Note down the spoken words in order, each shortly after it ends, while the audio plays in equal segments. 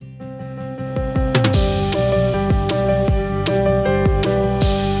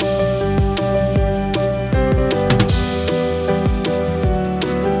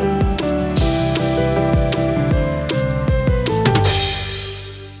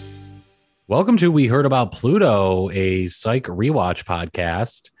Welcome to We Heard About Pluto, a psych rewatch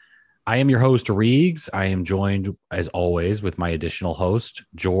podcast. I am your host, Reegs. I am joined, as always, with my additional host,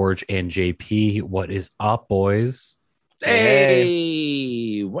 George and JP. What is up, boys?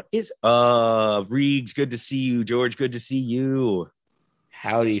 Hey, what is up, Reegs? Good to see you, George. Good to see you.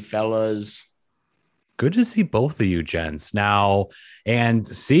 Howdy, fellas. Good to see both of you, gents. Now, and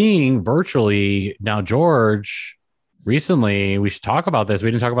seeing virtually now, George. Recently, we should talk about this. We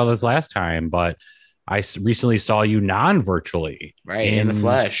didn't talk about this last time, but I recently saw you non-virtually. Right, in the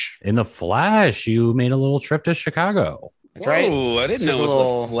flesh. In the flesh, you made a little trip to Chicago. That's right. Oh, I didn't know it was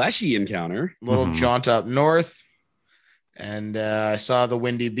a fleshy encounter. Little jaunt up north, and I saw the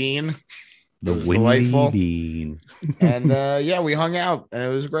Windy Bean. The Windy Bean. And yeah, we hung out, and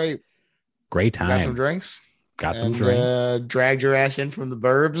it was great. Great time. Got some drinks. Dragged your ass in from the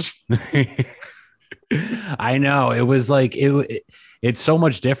burbs. I know, it was like it's so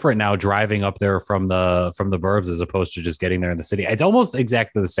much different now driving up there from the burbs as opposed to just getting there in the city. It's almost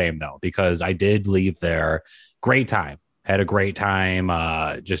exactly the same though, because I did leave there. Great time. Had a great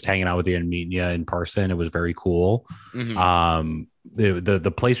time just hanging out with you and meeting you in person. It was very cool. Mm-hmm.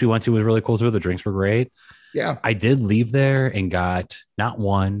 The place we went to was really cool too. The drinks were great. Yeah. I did leave there and got not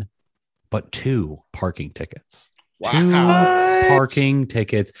one but two parking tickets. Wow. Two parking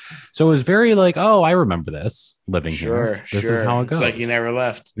tickets. So it was very like, oh, I remember this living here. This is how it goes. It's like you never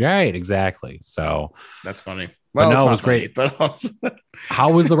left. Right, exactly. So that's funny. Well, no, it was great. But also...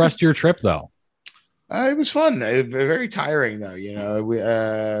 How was the rest of your trip though? It was fun. Very tiring though. You know,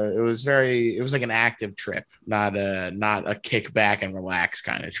 it was like an active trip, not a kick back and relax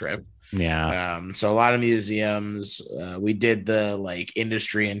kind of trip. Yeah. So a lot of museums. We did the like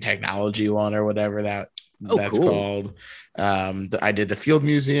industry and technology one or whatever that's cool. Called. I did the Field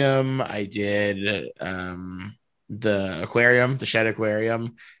Museum. I did the aquarium, the Shed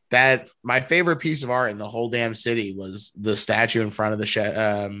Aquarium. That my favorite piece of art in the whole damn city was the statue in front of the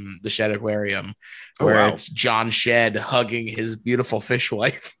Shed Aquarium, where it's John Shed hugging his beautiful fish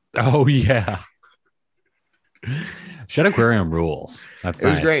wife. Oh yeah. Shed Aquarium rules. That's nice.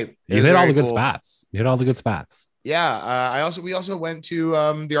 It was great. You hit all the good spots. You hit all the good spots. Yeah. We also went to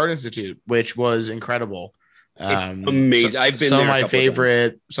the Art Institute, which was incredible. It's amazing. I've been some of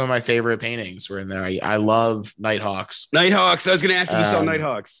my favorite paintings were in there. I love Nighthawks. Nighthawks. I was going to ask if you saw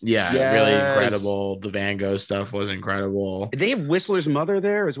Nighthawks. Yeah, yes. Really incredible. The Van Gogh stuff was incredible. Did they have Whistler's mother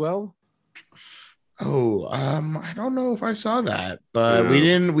there as well? Oh, I don't know if I saw that, but we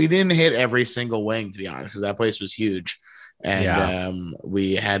didn't hit every single wing, to be honest, because that place was huge, and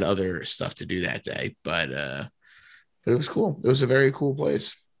we had other stuff to do that day. But it was cool. It was a very cool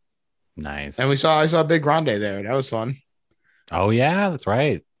place. Nice. And I saw Big Grande there. That was fun. Oh yeah, that's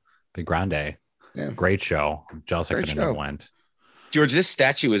right. Big Grande. Yeah. Great show. I'm jealous I couldn't have went. George, this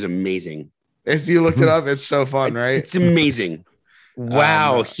statue is amazing. If you looked it up, it's so fun, right? It's amazing.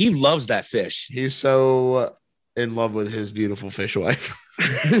 Wow, he loves that fish. He's so in love with his beautiful fish wife.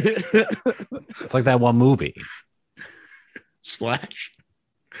 It's like that one movie. Splash.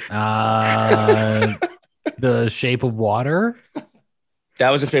 The Shape of Water. That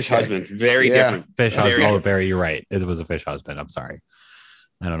was a fish husband. Very different. Fish husband. Oh, you're right. It was a fish husband. I'm sorry.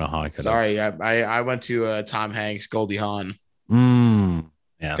 I don't know how I could. Sorry, I went to Tom Hanks, Goldie Hawn.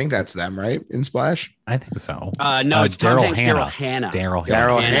 Yeah, I think that's them, right? In Splash, I think so. No, it's Tom Hanks. Daryl Hannah. Daryl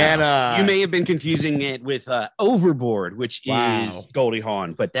Hannah. You may have been confusing it with Overboard, which is Goldie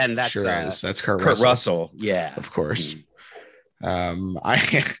Hawn, but then that's that's Kurt Russell. Yeah, of course. Not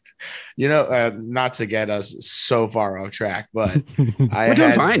to get us so far off track, but we're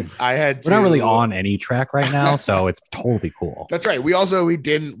doing fine. We're not really on any track right now, so it's totally cool. That's right. We're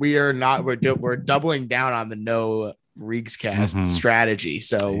doubling down on the no Reegscast strategy,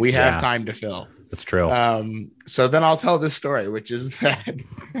 so we have time to fill. That's true. So then I'll tell this story, which is that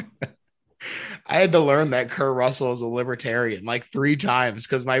I had to learn that Kurt Russell is a libertarian like 3 times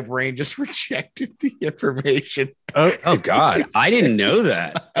because my brain just rejected the information. Oh God, I didn't know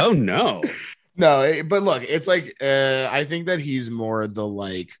that. Oh no. But look, it's like I think that he's more the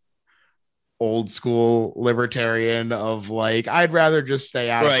like old school libertarian of like I'd rather just stay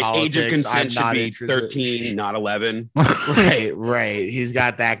out of politics. Age of consent should be 13, not 11. Right. He's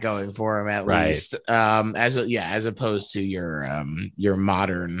got that going for him at least. As opposed to your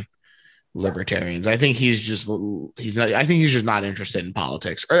modern libertarians. I think he's just not interested in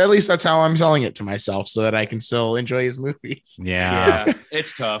politics, or at least that's how I'm selling it to myself so that I can still enjoy his movies. Yeah,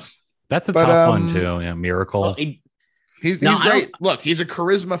 it's tough. That's a tough one too. Yeah, Miracle. Well, he's great. Look, he's a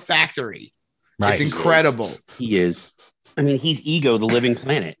charisma factory. Right. It's incredible. He is. I mean, he's Ego, the living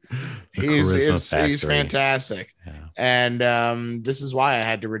planet. He's fantastic. Yeah. And this is why I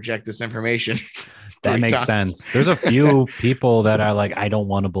had to reject this information. That makes sense. There's a few people that are like, I don't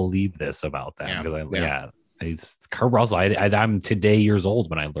want to believe this about them because he's Kurt Russell. I'm today years old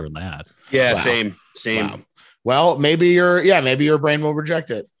when I learned that. Yeah, same. Wow. Well, maybe your brain will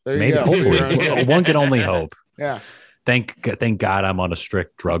reject it. There you go. One can only hope. Yeah. Thank God I'm on a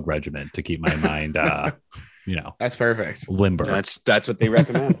strict drug regimen to keep my mind, that's perfect. Limber. That's what they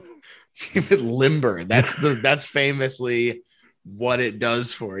recommend. Keep it limber. That's famously what it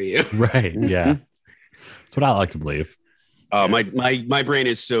does for you. Right. Yeah. That's what I like to believe. Oh, my brain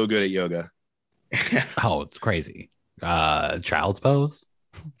is so good at yoga. Oh, it's crazy. Child's pose.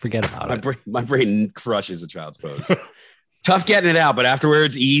 Forget about it. My brain crushes a child's pose. Tough getting it out, but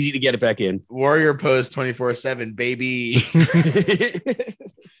afterwards, easy to get it back in. Warrior pose 24/7, baby.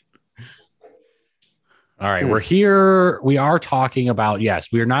 All right, we're here. We are talking about,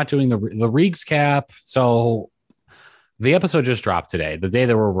 yes, we are not doing the Reegs cap. So the episode just dropped today, the day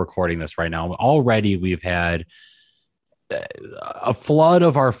that we're recording this right now. Already we've had a flood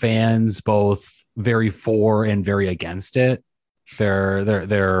of our fans, both very for and very against it.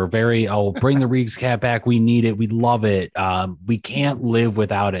 They're very, bring the Reegs cap back. We need it. We love it. We can't live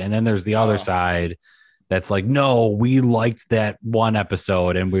without it. And then there's the other side that's like, no, we liked that one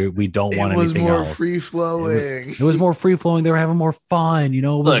episode and we don't want anything else. It was more free flowing. It was more free flowing. They were having more fun.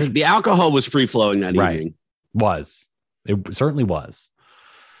 Look, the alcohol was free flowing that evening. It certainly was.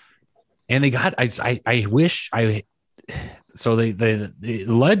 And they got, I wish so they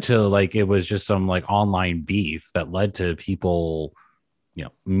led to like, it was just some like online beef that led to people,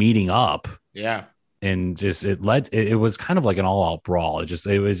 meeting up. Yeah. And just it was kind of like an all out brawl. It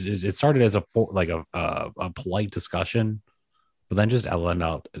started as a polite discussion, but then just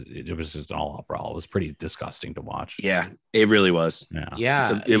it was just an all out brawl. It was pretty disgusting to watch. Yeah, it really was.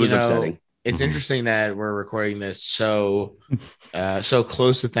 Yeah. It was upsetting. It's interesting that we're recording this so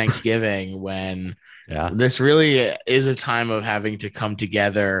close to Thanksgiving when this really is a time of having to come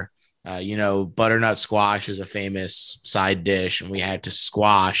together. Butternut squash is a famous side dish, and we had to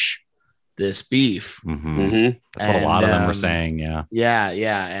squash this beef. That's what a lot of them were saying. Yeah.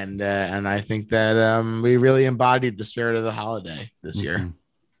 And I think that we really embodied the spirit of the holiday this year.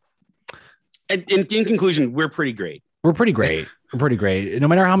 And in conclusion, we're pretty great. We're pretty great. No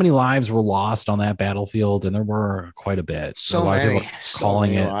matter how many lives were lost on that battlefield, and there were quite a bit. So many.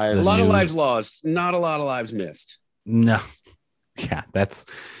 Calling it a lot of lives lost, not a lot of lives missed. No. Yeah, that's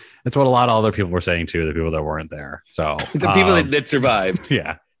what a lot of other people were saying too, the people that weren't there. So the people that survived.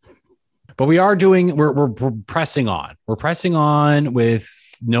 Yeah. But we're pressing on. We're pressing on with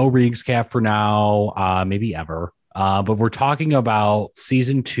no Reegs cap for now, maybe ever. But we're talking about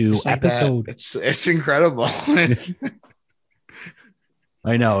season 2 episode. It's incredible.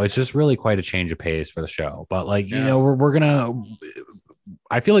 I know it's just really quite a change of pace for the show, but we're gonna.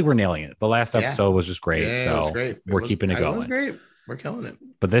 I feel like we're nailing it. The last episode was just great, so it was great. We're keeping it going. It was great. We're killing it.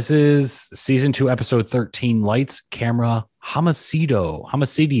 But this is season 2, episode 13. Lights, camera, homicidio.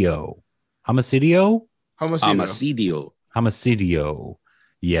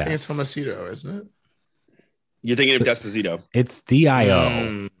 Yes, it's homicidio, isn't it? You're thinking of Despacito. It's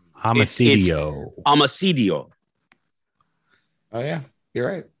Dio. Homicidio. Homicidio. Oh yeah, you're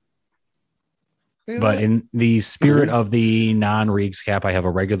right. But in the spirit of the non-Reegs cap, I have a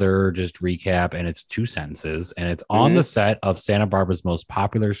regular just recap, and it's 2 sentences, and it's on the set of Santa Barbara's most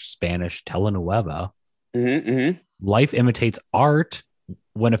popular Spanish telenovela. Life imitates art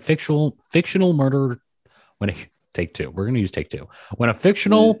when a fictional murder. Take 2. We're going to use take 2. When a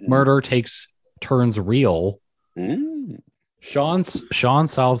fictional murder turns real, Sean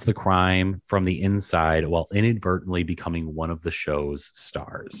solves the crime from the inside while inadvertently becoming one of the show's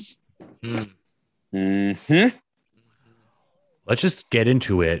stars. Let's just get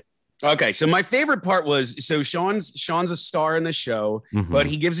into it. Okay, so my favorite part was Sean's a star in the show, but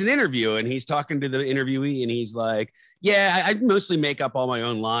he gives an interview and he's talking to the interviewee and he's like, yeah, I mostly make up all my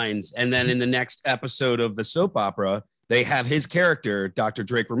own lines. And then in the next episode of the soap opera, they have his character, Dr.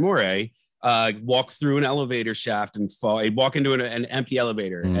 Drake Ramore, walk through an elevator shaft and fall. He'd walk into an empty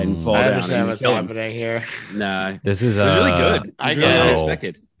elevator and fall down. I understand what's happening here. Nah, this is it was really good. I really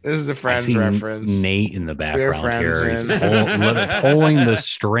unexpected. This is a Friends reference. Nate in the background here. He's pulling the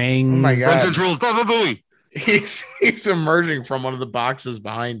strings. Oh my God. He's emerging from one of the boxes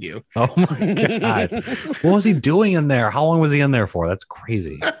behind you. Oh my God. What was he doing in there? How long was he in there for? That's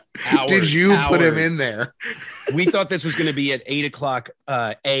crazy. Did you put him in there? We thought this was going to be at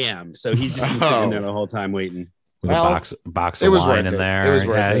 8:00 a.m. So he's just been sitting there the whole time waiting. With a box of wine in there. It was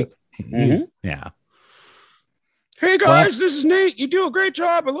worth it. Yeah. Hey guys, this is Nate. You do a great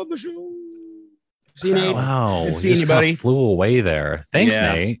job. I love the show. See you, Nate. Wow, good seeing you, buddy. Flew away there. Thanks,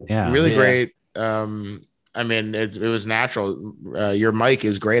 Nate. Yeah, really great. I mean, it was natural. Your mic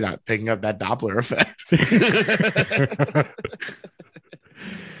is great at picking up that Doppler effect. It's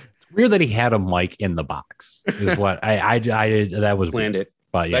weird that he had a mic in the box. Is what I did. That was planned weird. it.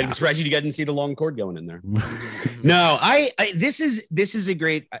 But yeah, I'm surprised you didn't see the long cord going in there. No, this is a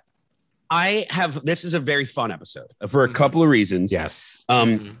great. This is a very fun episode for a couple of reasons. Yes.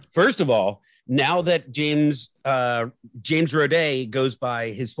 First of all, now that James Roday goes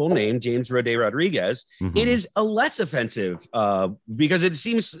by his full name, James Roday Rodriguez, it is a less offensive because it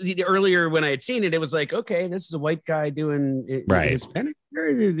seems earlier when I had seen it, it was like, okay, this is a white guy doing Hispanic.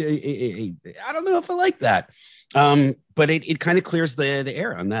 I don't know if I like that. But it kind of clears the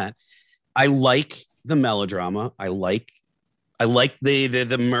air on that. I like the melodrama. I like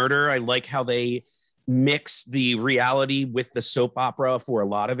the murder. I like how they mix the reality with the soap opera for a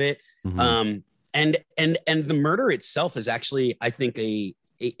lot of it. And the murder itself is actually, I think,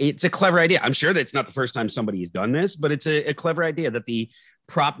 it's a clever idea. I'm sure that it's not the first time somebody's done this, but it's a clever idea that the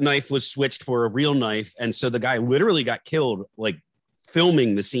prop knife was switched for a real knife, and so the guy literally got killed like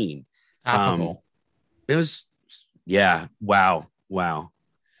filming the scene. It was, wow.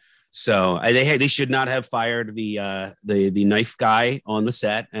 So they should not have fired the knife guy on the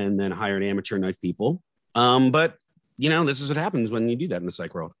set and then hired amateur knife people. But this is what happens when you do that in the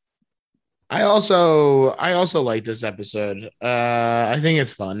psych world. I also like this episode. I think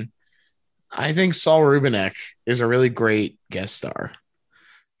it's fun. I think Saul Rubinek is a really great guest star.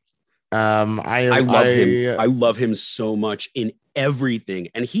 I love him. I love him so much in everything,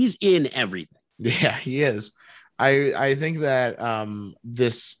 and he's in everything. Yeah, he is. I think that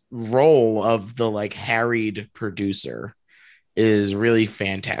this role of the like harried producer is really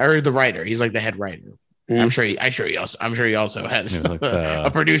fantastic. Or the writer, he's like the head writer. I'm sure he also has like a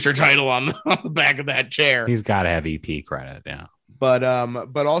producer title on the back of that chair. He's got to have EP credit, yeah. But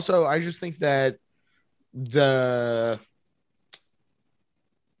also I just think that this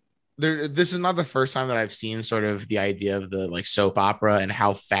is not the first time that I've seen sort of the idea of the like soap opera and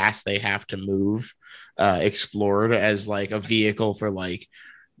how fast they have to move explored as like a vehicle for like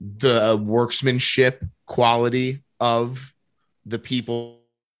the workmanship quality of the people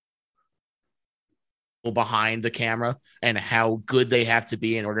behind the camera and how good they have to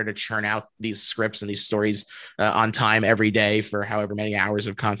be in order to churn out these scripts and these stories on time every day for however many hours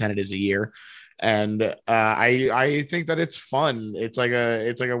of content it is a year. And I think that it's fun. It's like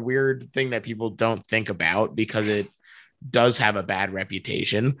a weird thing that people don't think about because it does have a bad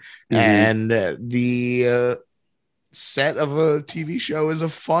reputation. And the set of a TV show is a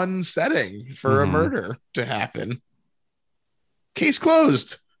fun setting for a murder to happen. Case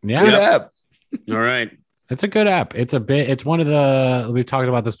closed. Yeah. Good app. All right. It's a good app. It's one of the, we've talked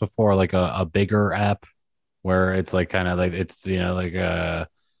about this before, like a bigger app where it's like kind of like, it's, like a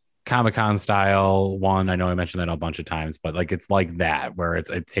Comic-Con style one. I know I mentioned that a bunch of times, but like, it's like that where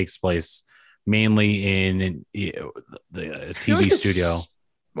it takes place mainly in the TV studio.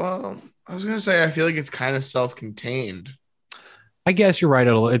 Well, I was going to say, I feel like it's kind of self-contained. I guess you're right.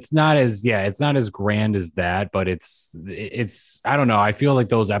 It's not as grand as that, but it's, I don't know. I feel like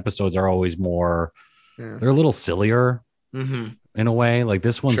those episodes are always more, they're a little sillier in a way. Like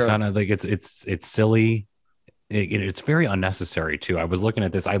this one's kind of like, it's silly. It's very unnecessary too. I was looking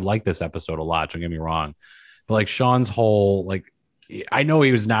at this. I like this episode a lot. Don't get me wrong, but like Sean's whole, like, I know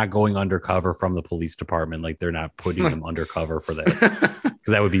he was not going undercover from the police department. Like they're not putting him undercover for this because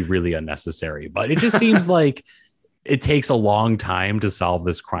that would be really unnecessary, but it just seems like it takes a long time to solve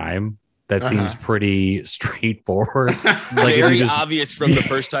this crime. That seems pretty straightforward. Like very obvious from the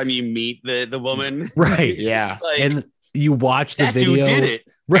first time you meet the woman. Right. Yeah. Like, and you watch the video. Dude did it.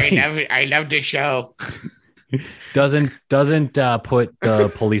 Right. I love the show. Doesn't put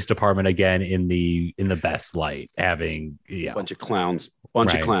the police department again in the best light, having bunch of clowns. Of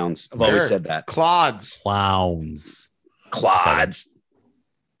clowns. I've always said that. Clods. But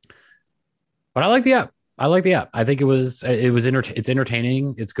I like the app. I think it's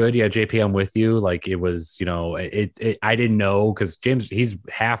entertaining. It's good. Yeah, JP, I'm with you. Like it was, I didn't know because James, he's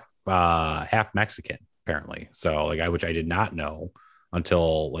half Mexican apparently. So like which I did not know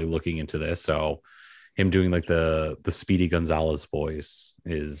until like looking into this. So him doing like the Speedy Gonzalez voice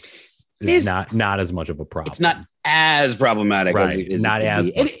is not as much of a problem. It's not as problematic as it is. Not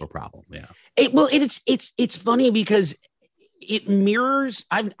as much of a problem. Yeah. It's funny because it mirrors.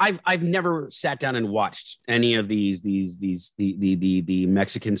 I've never sat down and watched any of the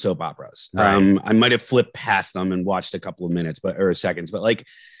Mexican soap operas. Right. I might have flipped past them and watched a couple of minutes, or seconds, but like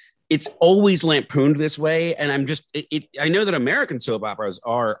it's always lampooned this way. And I know that American soap operas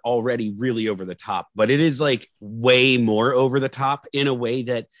are already really over the top, but it is like way more over the top in a way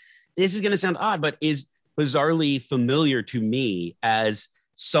that, this is going to sound odd, but is bizarrely familiar to me as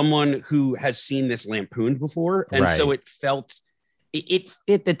someone who has seen this lampooned before. And so it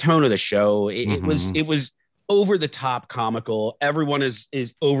fit the tone of the show. It was over the top comical. Everyone is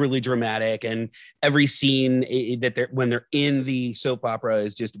overly dramatic, and every scene when they're in the soap opera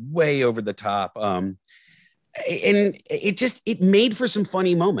is just way over the top. And it made for some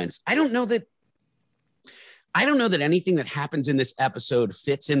funny moments. I don't know that anything that happens in this episode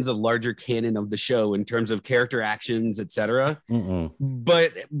fits into the larger canon of the show in terms of character actions, etc.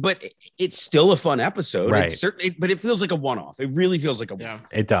 But it's still a fun episode. Right. It's certainly, but it feels like a one-off. It really feels like a one-off.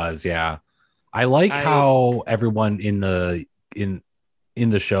 It does, yeah. I like how everyone in the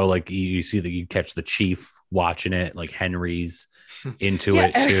show, like you see that you catch the chief watching it, like Henry's into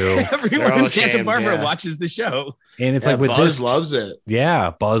it too. Everyone in Santa Barbara watches the show, and it's like with Buzz loves it.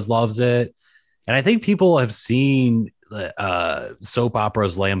 Yeah, Buzz loves it, and I think people have seen soap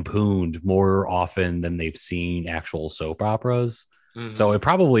operas lampooned more often than they've seen actual soap operas. So it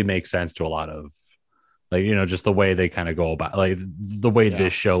probably makes sense to a lot of, like, you know, just the way they kind of go about, like the way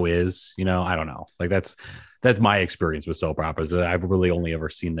this show is, you know, I don't know. Like that's my experience with soap operas. I've really only ever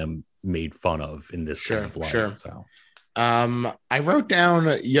seen them made fun of in this kind of light. So, I wrote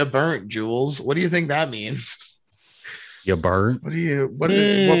down "you burnt, Jules." What do you think that means? You burnt? What you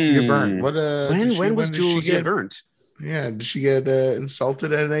burnt? What when was Jules get burnt? Yeah, did she get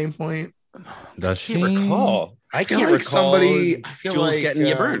insulted at any point? Does she? I can't recall. I can't like recall somebody. I feel Jules like getting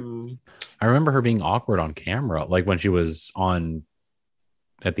you burnt. I remember her being awkward on camera, like when she was on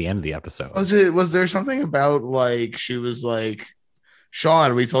at the end of the episode. Was there something about like she was like,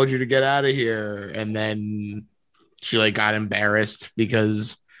 Sean, we told you to get out of here, and then she like got embarrassed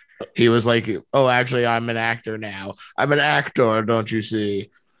because he was like, oh, actually, I'm an actor now. I'm an actor, don't you see?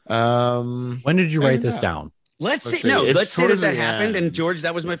 When did you write this down? Let's say that happened. And George,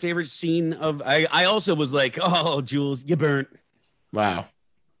 that was my favorite scene of. I also was like, oh, Jules, you burnt. Wow.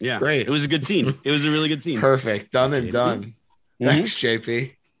 Yeah, great. It was a good scene. It was a really good scene. Perfect. Done and done. Thanks,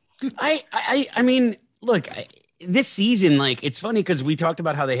 JP. I mean, look, this season, like, it's funny because we talked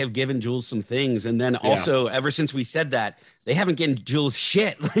about how they have given Jules some things, and then also ever since we said that, they haven't given Jules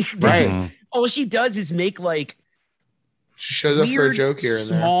shit. Like, all she does is make like she shows up for a joke here and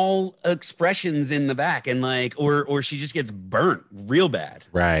small expressions in the back, and like, or she just gets burnt real bad.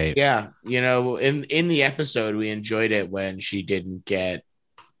 Right. Yeah. You know, in the episode, we enjoyed it when she didn't get.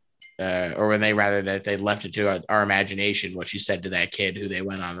 Or when they left it to our imagination what she said to that kid who they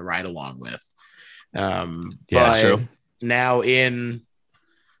went on the ride along with. But true. Now in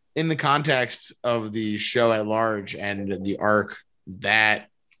the context of the show at large and the arc that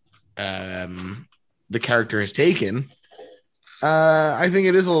the character has taken, I think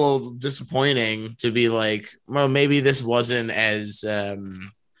it is a little disappointing to be like, well, maybe this wasn't as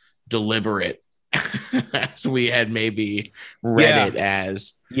deliberate as we had maybe read it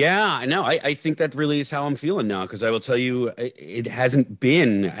as. Yeah, I know. I think that really is how I'm feeling now, because I will tell you, it hasn't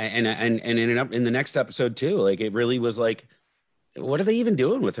been, and ended up in the next episode too. Like, it really was like, what are they even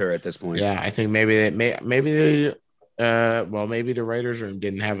doing with her at this point? Yeah, I think maybe the writers' room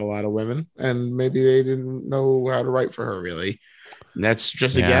didn't have a lot of women, and maybe they didn't know how to write for her really. And that's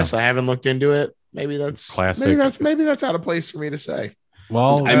just a guess. I haven't looked into it. Maybe that's classic. Maybe that's out of place for me to say.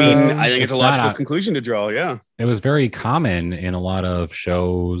 Well, I mean, I think it's a logical conclusion to draw. Yeah. It was very common in a lot of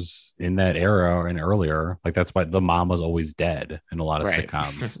shows in that era and earlier. Like, that's why the mom was always dead in a lot of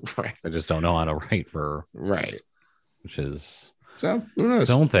sitcoms. Right. They just don't know how to write for. Right. Which is so who knows?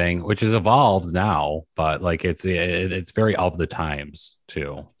 Its own thing, which is evolved now, but like it's very of the times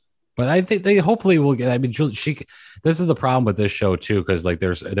too. But I think they hopefully will get. I mean, this is the problem with this show too, because like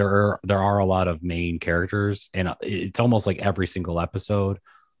there are a lot of main characters, and it's almost like every single episode,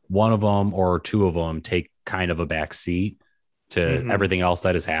 one of them or two of them take kind of a back seat to everything else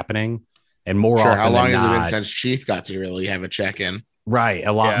that is happening, and more often how long than has not, it been since Chief got to really have a check-in? Right,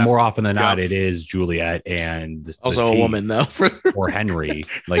 a lot more often than not, it is Juliet and also a woman though, or Henry.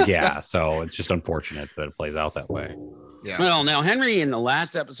 Like, so it's just unfortunate that it plays out that way. Yeah. Well, now Henry in the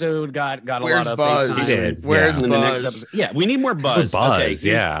last episode got a lot of Buzz? He did. Where's in Buzz? the next episode? Yeah, we need more Buzz. Buzz,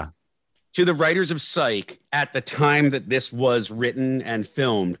 okay, to the writers of Psych, at the time that this was written and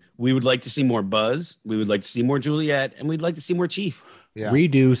filmed, we would like to see more Buzz. We would like to see more Juliet, and we'd like to see more Chief. Yeah.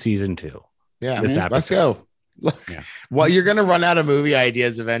 Redo season 2. Yeah, let's go. Look, well, you're gonna run out of movie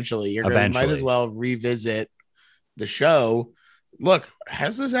ideas eventually. Might as well revisit the show. Look,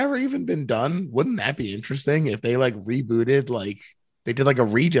 has this ever even been done? Wouldn't that be interesting if they like rebooted like They did like a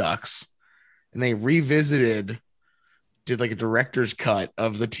Redux, and they did like a director's cut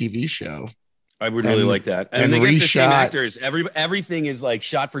of the TV show. I would really like that. And they get the same actors. Everything is like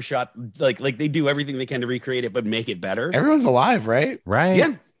shot for shot. Like they do everything they can to recreate it, but make it better. Everyone's alive, right? Right.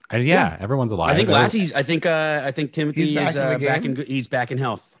 Yeah. Yeah. Everyone's alive. I think Lassie's. I think Timothy is back in. He's back in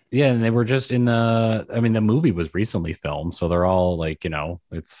health. Yeah, and they were just in the. I mean, the movie was recently filmed, so they're all like,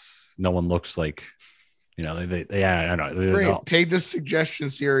 it's no one looks like, they yeah, I don't know. Great. Take this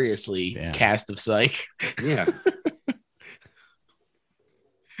suggestion seriously. Yeah. Cast of Psych. Yeah.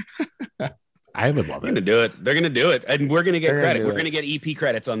 I would love it. They're gonna do it, and we're gonna get credit. We're gonna get EP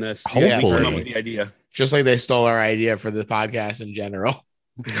credits on this. Hopefully, come up with the idea. Just like they stole our idea for the podcast in general.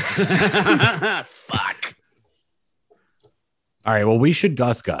 Fuck. All right. Well, we should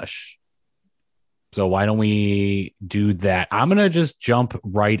gush. So why don't we do that? I'm gonna just jump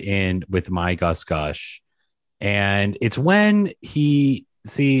right in with my gush, and it's when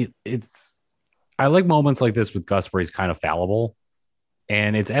I like moments like this with Gus where he's kind of fallible.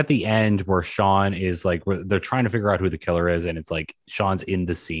 And it's at the end where Sean is like, they're trying to figure out who the killer is. And it's like Sean's in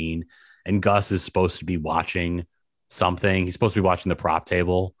the scene and Gus is supposed to be watching something. He's supposed to be watching the prop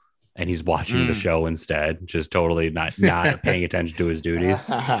table and he's watching the show instead, just totally not paying attention to his duties.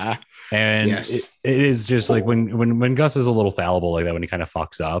 And it is just like when Gus is a little fallible like that, when he kind of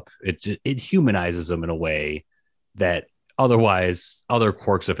fucks up, it humanizes him in a way that otherwise other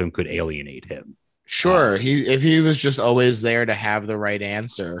quirks of him could alienate him. Sure. If he was just always there to have the right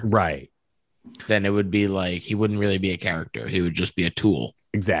answer, right, then it would be like he wouldn't really be a character. He would just be a tool.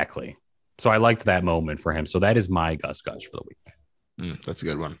 Exactly. So I liked that moment for him. So that is my gush for the week. That's a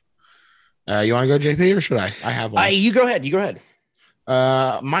good one. You want to go, JP, or should I? I have one. You go ahead.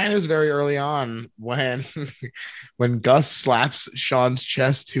 Mine is very early on when Gus slaps Sean's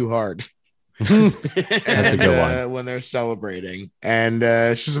chest too hard. That's a good one. When they're celebrating, and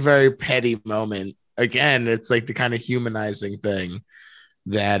it's just a very petty moment. Again, it's like the kind of humanizing thing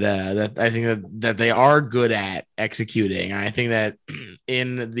that I think that they are good at executing. I think that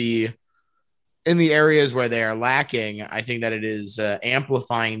in the areas where they are lacking, I think that it is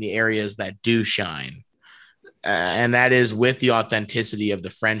amplifying the areas that do shine, and that is with the authenticity of the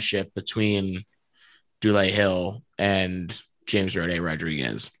friendship between Dule Hill and James Roday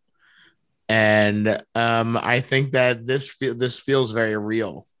Rodriguez. And I think that this feels very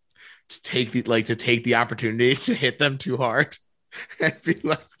real to take the opportunity to hit them too hard and be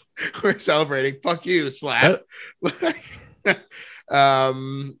like, we're celebrating. Fuck you, slap.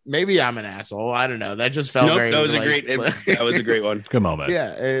 Maybe I'm an asshole. I don't know. That just felt very. That was a great one. Good moment.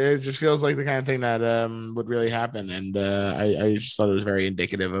 Yeah, it just feels like the kind of thing that would really happen, and I just thought it was very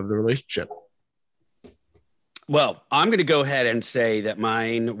indicative of the relationship. Well, I'm going to go ahead and say that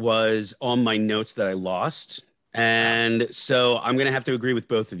mine was on my notes that I lost. And so I'm going to have to agree with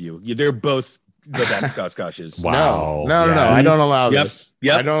both of you. They're both the best gushes. Wow. No. I don't allow this.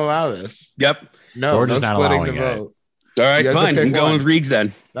 Yep. I don't allow this. Yep. No, George no splitting the vote. All right, fine. I'm going with Reegs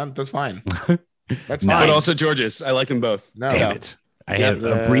then. That's fine. That's Nice. fine. But also George's. I like them both. No. Damn it. I had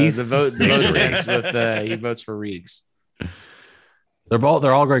a brief. The vote stands with he votes for Reegs. They're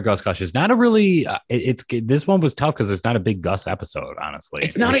all great Gus gushes. Not a really. This one was tough because it's not a big Gus episode. Honestly,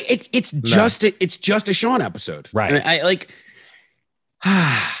 it's not. It's just a Sean episode, right? And I like.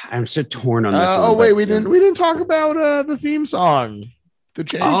 I'm so torn on this. Wait, we didn't talk about the theme song. The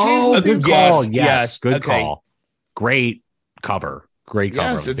change. Good call. Yes, good call. Great cover. Great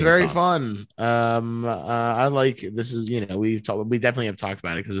cover. Yes, it's very fun. I like this. Is we definitely have talked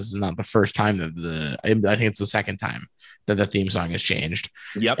about it because this is not the first time that I think it's the second time that the theme song has changed.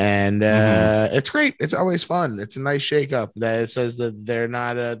 Yep. And it's great. It's always fun. It's a nice shakeup that it says that they're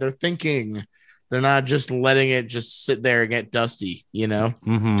not they're thinking. They're not just letting it just sit there and get dusty,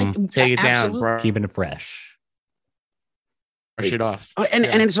 Mm-hmm. Take it down, bro. Keeping it fresh. Brush it off. And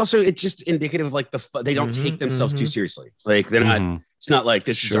it's just indicative of like they don't take themselves too seriously. Like they're not. It's not like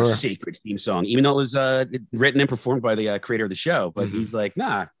this is our sacred theme song, even though it was written and performed by the creator of the show. But he's like,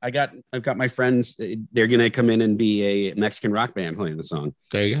 nah, I've got my friends. They're gonna come in and be a Mexican rock band playing the song.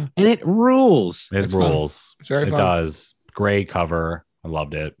 There you go. And it rules. It rules. It's very fun. It does. Great cover. I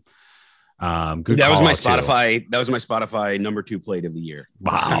loved it. Good. That was my Spotify. That was my Spotify number 2 played of the year.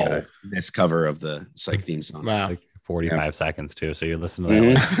 Wow. This cover of the Psych theme song. Wow. Like 45 seconds too. So you listen to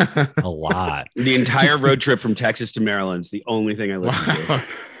that one a lot. The entire road trip from Texas to Maryland is the only thing I listen to.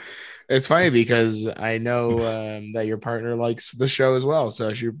 It's funny because I know that your partner likes the show as well.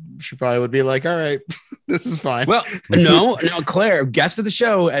 So she probably would be like, all right, this is fine. Well, no, Claire, guest of the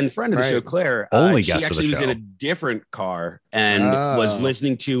show and friend of the show, Claire. Only she guest of the actually was show. in a different car and was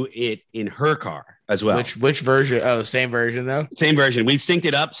listening to it in her car. as well. Which version? Oh, same version though. Same version. We synced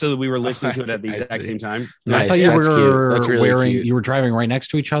it up so that we were listening to it at the exact same time. Nice. I thought you were really you were driving right next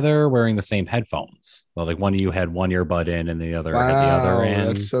to each other, wearing the same headphones. Well, like one of you had one earbud in, and the other had the other in.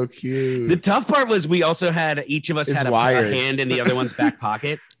 That's so cute. The tough part was we also had each of us had a hand in the other one's back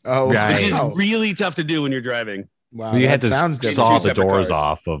pocket. Which is really tough to do when you're driving. Wow, you had to saw the doors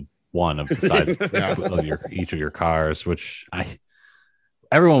off of one of the sides of each of your cars, which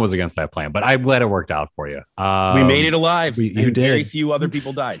everyone was against that plan, but I'm glad it worked out for you. We made it alive. You did. Very few other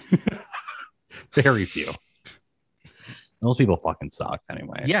people died. Very few. Those people fucking sucked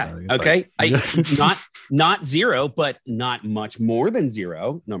anyway. Yeah. So okay. Not zero, but not much more than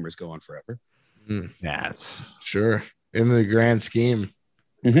zero. Numbers go on forever. Yes. Sure. In the grand scheme.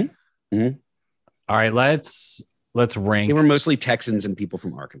 Mm-hmm. Mm-hmm. All right. Let's rank. They were mostly Texans and people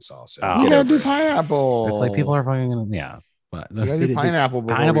from Arkansas. So you gotta do pineapple. It's like people are fucking But pineapple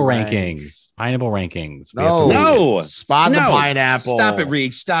rankings. Pineapple rankings. No. Spot the pineapple. Stop it,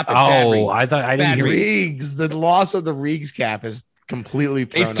 Reegs. Stop it. Oh, I thought I didn't hear Reegs. The loss of the Reegs cap is completely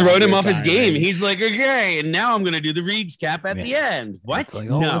thrown him off his game. He's like, okay, and now I'm gonna do the Reegs cap at the end. What? Like,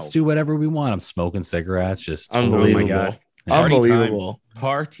 let's do whatever we want. I'm smoking cigarettes. Just unbelievable. Oh my God. Unbelievable.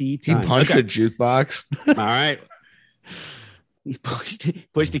 Party time. He punched a jukebox. All right. He's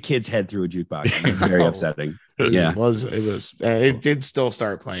pushed a kid's head through a jukebox. It's very upsetting. Yeah, it did still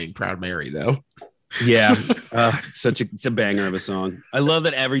start playing Proud Mary though. Yeah, it's a banger of a song. I love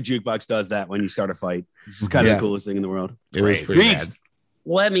that every jukebox does that when you start a fight. This is kind of the coolest thing in the world. It was pretty bad.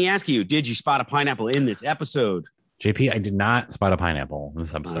 Let me ask you, did you spot a pineapple in this episode? JP, I did not spot a pineapple in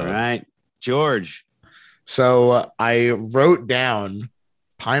this episode. All right, George. So I wrote down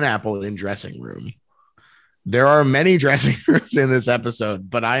pineapple in dressing room. There are many dressing rooms in this episode,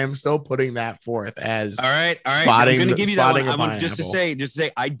 but I am still putting that forth as all right. Spotting, I'm going to give you that one. I want just to say,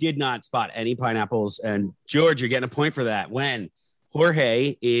 I did not spot any pineapples. And George, you're getting a point for that. When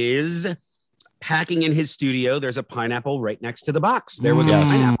Jorge is packing in his studio, there's a pineapple right next to the box. There was a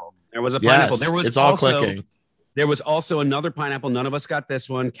pineapple. There was a pineapple. There was clicking. There was also another pineapple. None of us got this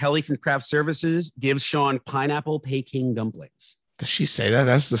one. Kelly from Craft Services gives Sean pineapple Peking dumplings. Does she say that?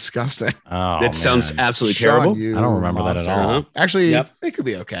 That's disgusting. Oh, that sounds absolutely terrible. I don't remember that at all. Actually, it could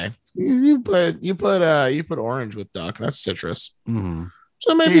be okay. You put orange with duck. That's citrus. Mm-hmm.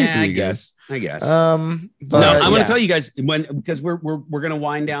 So maybe I guess. But, I'm going to tell you guys because we're going to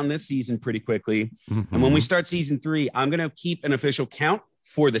wind down this season pretty quickly, and when we start season 3, I'm going to keep an official count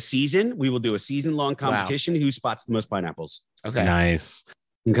for the season. We will do a season-long competition. Who spots the most pineapples? Okay, nice.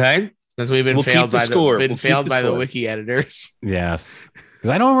 Okay. Because we've been failed by the wiki editors. Yes, because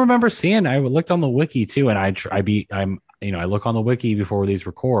I don't remember seeing. I looked on the wiki too, and I look on the wiki before these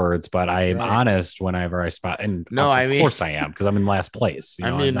records, but I'm honest whenever I spot. And of course I am because I'm in last place.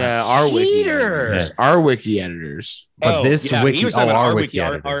 Our wiki editors, our wiki editors. But wiki, our wiki,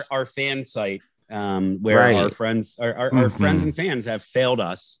 our fan site, where our friends, our friends and fans have failed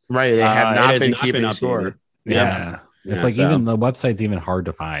us. Right, they have not been keeping score. Yeah. It's even the website's even hard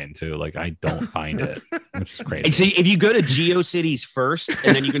to find too. Like I don't find it, which is crazy. See, if you go to GeoCities first,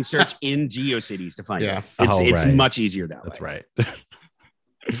 and then you can search in GeoCities to find it. It's much easier that way. That's right.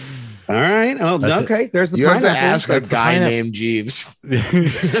 All right. Oh, okay. There's the you pineapple. have to ask a guy named Jeeves.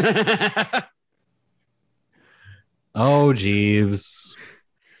 Oh, Jeeves.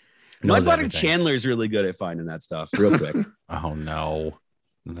 My buddy Chandler is really good at finding that stuff. Real quick. Oh no,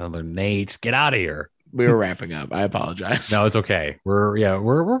 another Nate. Get out of here. We were wrapping up. I apologize. No, it's okay.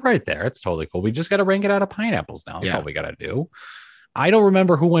 We're right there. It's totally cool. We just got to rank it out of pineapples now. That's all we got to do. I don't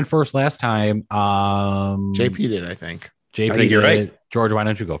remember who went first last time. JP did, I think. JP, I think you're right. George, why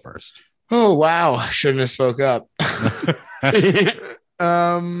don't you go first? Oh wow, shouldn't have spoke up. Okay.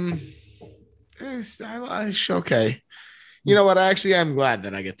 You know what? Actually, I'm glad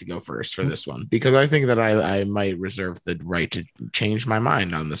that I get to go first for this one because I think that I might reserve the right to change my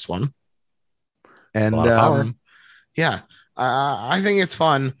mind on this one. And I think it's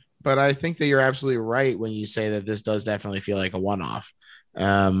fun, but I think that you're absolutely right when you say that this does definitely feel like a one-off.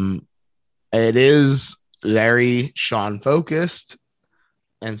 It is very Sean focused,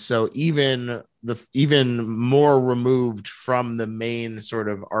 and so even more removed from the main sort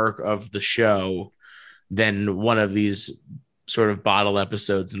of arc of the show than one of these sort of bottle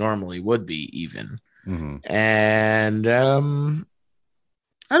episodes normally would be. Even and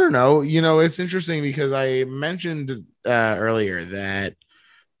I don't know. You know, it's interesting because I mentioned earlier that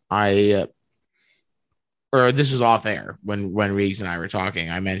or this was off air when Reegs and I were talking.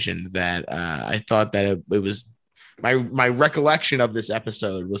 I mentioned that I thought that it was my recollection of this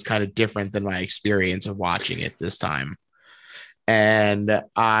episode was kind of different than my experience of watching it this time. And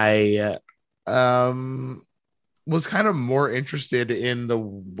I was kind of more interested in the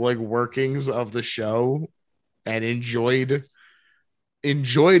like workings of the show and enjoyed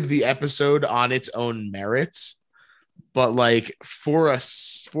the episode on its own merits. But like for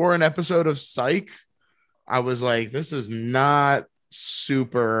an episode of Psych, I was like, this is not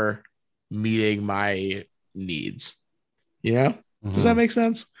super meeting my needs. Yeah. Does that make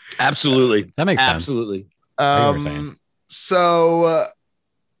sense? Absolutely. That makes sense. Absolutely. So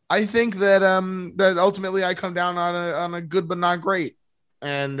I think that that ultimately I come down on a good but not great.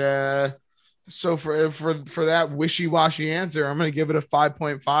 And so for that wishy-washy answer, I'm going to give it a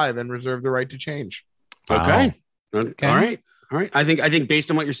 5.5 and reserve the right to change. Wow. Okay. All right. I think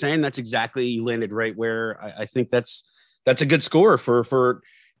based on what you're saying, that's exactly, you landed right where I think that's a good score for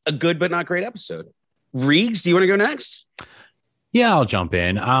a good but not great episode. Reegs, do you want to go next? Yeah, I'll jump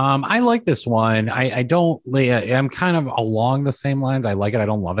in. I like this one. I'm kind of along the same lines. I like it. I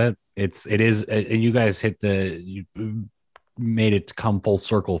don't love it. It is, and you guys you made it come full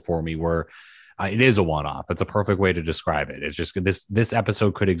circle for me where it is a one-off. That's a perfect way to describe it. It's just this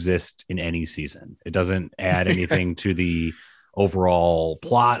episode could exist in any season. It doesn't add anything to the overall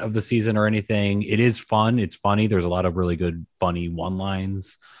plot of the season or anything. It is fun. It's funny. There's a lot of really good, funny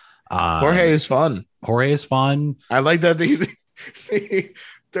one-lines. Jorge is fun. I like that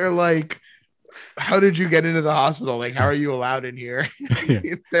they're like, how did you get into the hospital? Like, how are you allowed in here?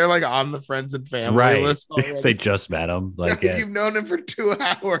 They're like on the friends and family list already. They just met him. Like you've known him for 2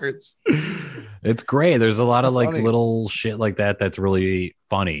 hours. It's great. There's a lot of like little shit like that that's really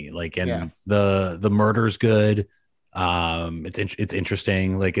funny. Like, and the murder's good. It's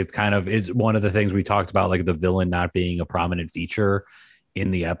interesting. Like, it kind of is one of the things we talked about, like the villain not being a prominent feature in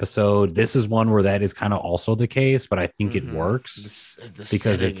the episode. This is one where that is kind of also the case, but I think it works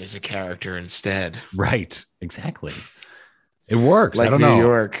because it's a character instead. Right. Exactly. It works. Like I don't New know.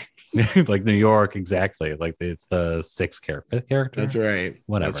 York. Like New York. Exactly. Like it's the fifth character. That's right.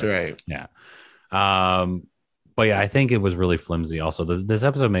 Whatever. That's right. Yeah. But yeah, I think it was really flimsy. Also, this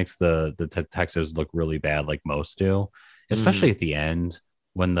episode makes the detectives look really bad, like most do, especially at the end.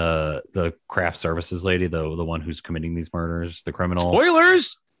 When the craft services lady, the one who's committing these murders, the criminal.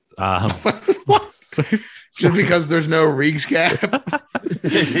 Spoilers. Just because there's no Reegs cap.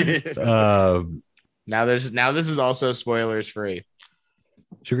 Now this is also spoilers free.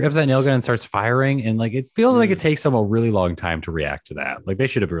 She grabs that nail gun and starts firing, and like it feels like it takes them a really long time to react to that. Like they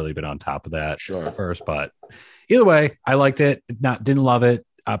should have really been on top of that first. But either way, I liked it. Didn't love it.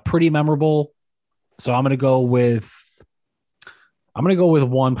 Pretty memorable. So I'm gonna go with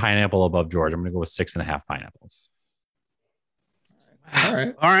 1 pineapple above George. I'm going to go with 6.5 pineapples. All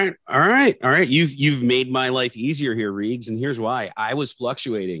right. You've made my life easier here, Reegs, and here's why. I was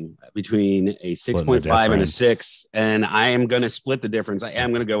fluctuating between a 6.5 and a 6, and I am going to split the difference. I am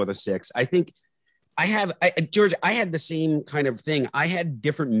going to go with a 6. I think George, I had the same kind of thing. I had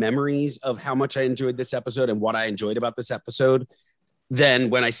different memories of how much I enjoyed this episode and what I enjoyed about this episode than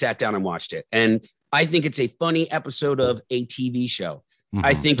when I sat down and watched it. And I think it's a funny episode of a TV show.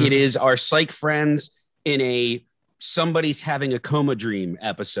 I think it is our psych friends in somebody's having a coma dream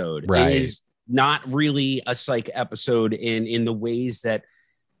episode. Right. It is not really a psych episode in the ways that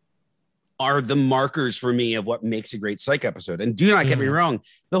are the markers for me of what makes a great psych episode. And do not get me wrong,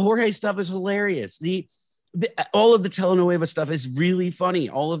 the Jorge stuff is hilarious. The all of the telenovela stuff is really funny.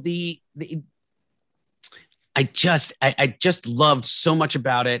 All of I just loved so much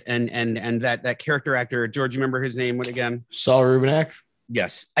about it, and that character actor, George, you remember his name? What again? Saul Rubinek.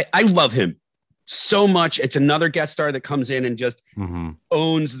 Yes, I love him so much. It's another guest star that comes in and just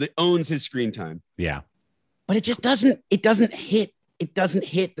owns his screen time. Yeah, but it just doesn't hit. It doesn't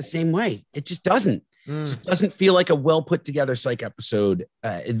hit the same way. It just doesn't. It just doesn't feel like a well put together psych episode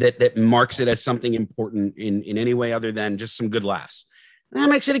that marks it as something important in any way other than just some good laughs. That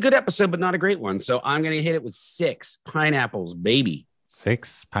makes it a good episode, but not a great one. So I'm going to hit it with 6 pineapples, baby.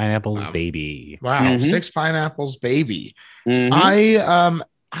 6 pineapples, baby. Wow. 6 pineapples, baby. I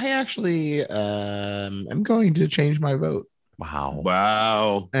actually am going to change my vote.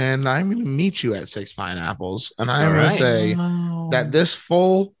 Wow. And I'm going to meet you at 6 pineapples. And I'm going to say that this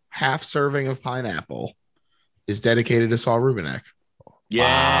full half serving of pineapple is dedicated to Saul Rubinek.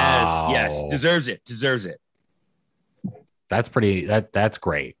 Yes. Deserves it. That's that's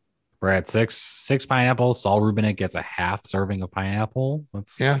great. We're at 6 pineapples. Saul Rubinek gets a half serving of pineapple.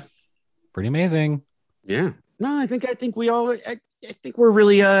 That's pretty amazing. Yeah. No, I think we all, I think we're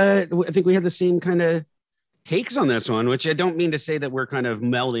really, I think we had the same kind of takes on this one, which I don't mean to say that we're kind of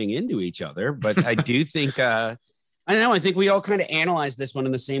melding into each other, but I do think, I know. I think we all kind of analyzed this one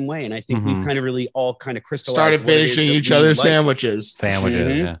in the same way, and I think we've kind of really all kind of crystallized. Started finishing each other's sandwiches.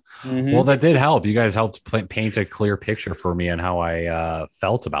 Yeah. Well, that did help. You guys helped paint a clear picture for me on how I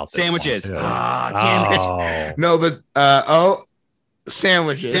felt about this sandwiches. Damn it. No, but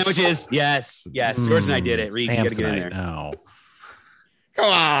sandwiches. Sandwiches. Yes. George and I did it. Reed, you got to get in there. No.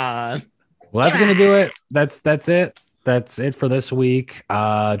 Come on. Well, that's gonna do it. That's it. That's it for this week.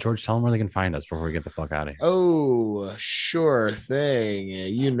 George, tell them where they can find us before we get the fuck out of here. Oh, sure thing.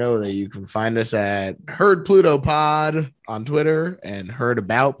 You know that you can find us at Heard Pluto Pod on Twitter and Heard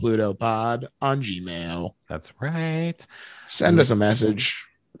About Pluto Pod on Gmail. That's right. Send us a message.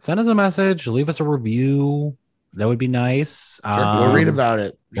 Leave us a review. That would be nice. Sure. We'll read about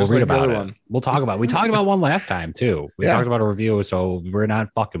it. We'll read about it. One. We'll talk about it. We talked about one last time too. We talked about a review, so we're not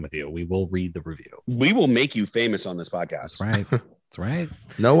fucking with you. We will read the review. We will make you famous on this podcast. That's right. That's right.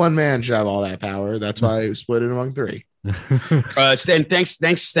 No one man should have all that power. That's why we split it among three. Stan,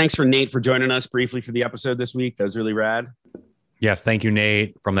 thanks for Nate for joining us briefly for the episode this week. That was really rad. Yes, thank you,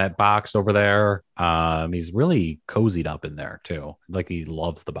 Nate, from that box over there. He's really cozied up in there too. Like he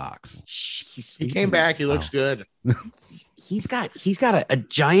loves the box. He came back. He looks good. He's got a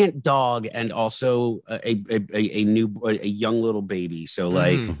giant dog and also a young little baby. So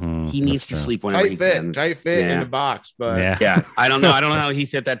like he needs to sleep whenever he can. Tight fit in the box, but yeah, I don't know how he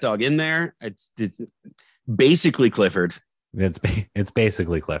fit that dog in there. It's basically Clifford. It's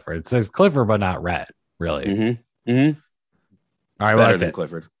basically Clifford. It says Clifford, but not red, really. All right, well, that's it.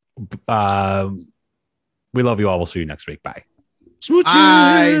 Clifford. We love you all. We'll see you next week. Bye.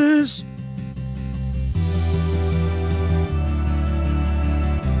 Smooches.